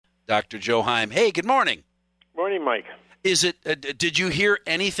Dr. Joe Heim. Hey, good morning. Morning, Mike. Did you hear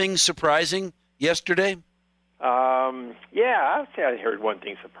anything surprising yesterday? Yeah, I'll say I heard one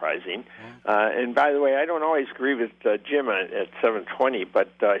thing surprising. And by the way, I don't always agree with Jim at 7:20, but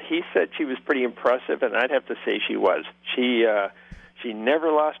he said she was pretty impressive, and I'd have to say she was. She never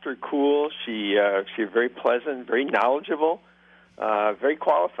lost her cool. She was very pleasant, very knowledgeable, very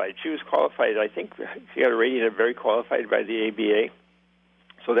qualified. She was qualified. I think she got a rating of very qualified by the ABA.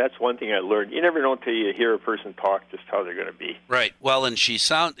 So that's one thing I learned. You never know until you hear a person talk just how they're going to be. Right. Well, and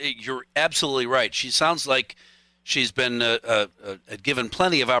you're absolutely right. She sounds like she's been given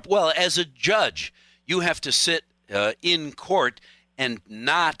plenty of well, as a judge, you have to sit in court and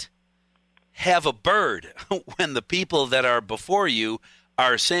not have a bird when the people that are before you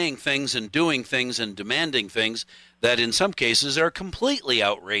are saying things and doing things and demanding things that in some cases are completely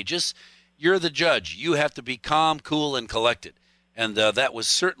outrageous. You're the judge. You have to be calm, cool, and collected. And that was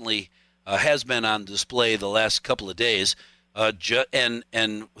certainly has been on display the last couple of days. And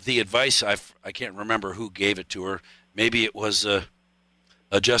the advice, I can't remember who gave it to her. Maybe it was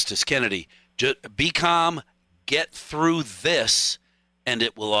Justice Kennedy. Be calm, get through this, and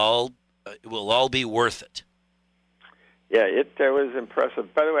it will all be worth it. Yeah, it was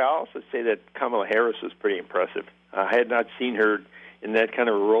impressive. By the way, I'll also say that Kamala Harris was pretty impressive. I had not seen her in that kind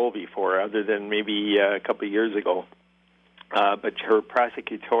of a role before, other than maybe a couple of years ago. But her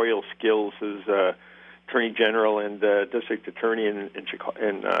prosecutorial skills as Attorney General and District Attorney in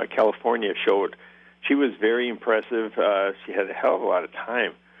California showed. She was very impressive. She had a hell of a lot of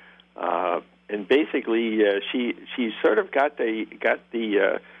time, and basically she sort of got the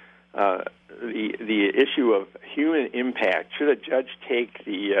issue of human impact. Should a judge take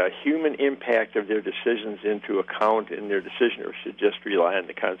the human impact of their decisions into account in their decision, or should just rely on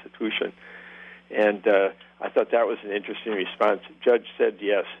the Constitution? And I thought that was an interesting response. The judge said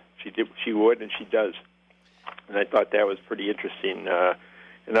yes, she would, and she does. And I thought that was pretty interesting.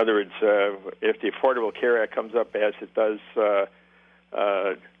 In other words, if the Affordable Care Act comes up as it does,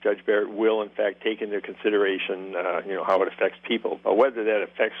 Judge Barrett will, in fact, take into consideration, how it affects people. But whether that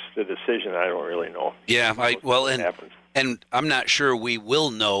affects the decision, I don't really know. Yeah, and I'm not sure we will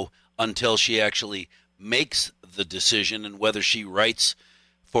know until she actually makes the decision and whether she writes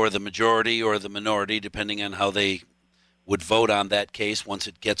for the majority or the minority, depending on how they would vote on that case once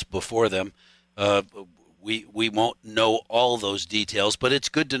it gets before them. We won't know all those details, but it's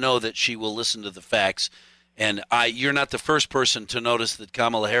good to know that she will listen to the facts. And you're not the first person to notice that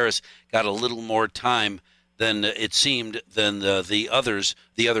Kamala Harris got a little more time than it seemed than the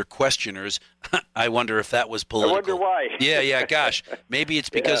other questioners. I wonder if that was political. I wonder why. Yeah, gosh. Maybe it's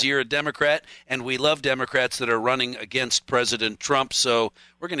because you're a Democrat, and we love Democrats that are running against President Trump, so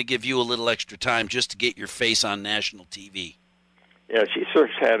we're going to give you a little extra time just to get your face on national TV. Yeah, she sort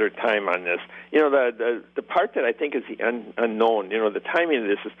of had her time on this. The part that I think is the unknown, the timing of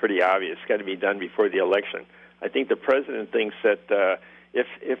this is pretty obvious. It's got to be done before the election. I think the president thinks that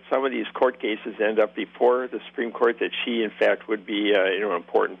if some of these court cases end up before the Supreme Court, that she, in fact, would be an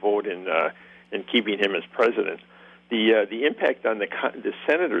important vote in keeping him as president. The impact on the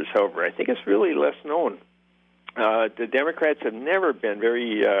senators, however, I think is really less known. The Democrats have never been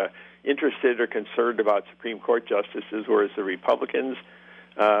very interested or concerned about Supreme Court justices, whereas the Republicans,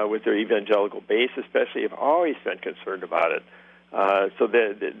 with their evangelical base especially, have always been concerned about it. So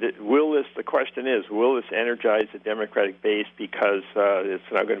the question is, will this energize the Democratic base because it's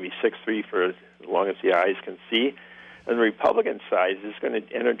now going to be 6-3 for as long as the eyes can see? And the Republican side, is going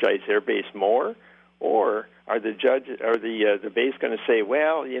to energize their base more? Or are the base going to say,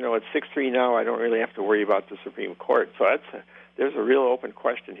 well, it's 6-3 now, I don't really have to worry about the Supreme Court? So there's a real open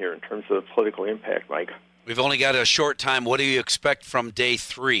question here in terms of political impact, Mike. We've only got a short time. What do you expect from day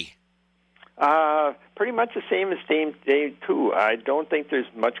 3? Pretty much the same as day 2. I don't think there's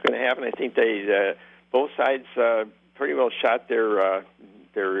much going to happen. I think both sides pretty well shot their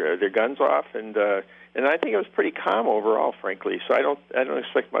guns off, and I think it was pretty calm overall, frankly. So I don't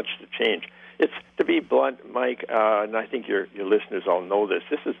expect much to change. It's, to be blunt, Mike, and I think your listeners all know this.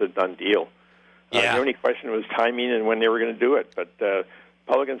 This is a done deal. Yeah. The only question was timing and when they were going to do it. But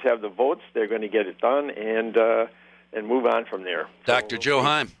Republicans have the votes; they're going to get it done and move on from there. Dr. Joe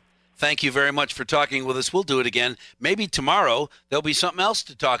Heim, thank you very much for talking with us. We'll do it again. Maybe tomorrow there'll be something else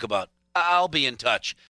to talk about. I'll be in touch.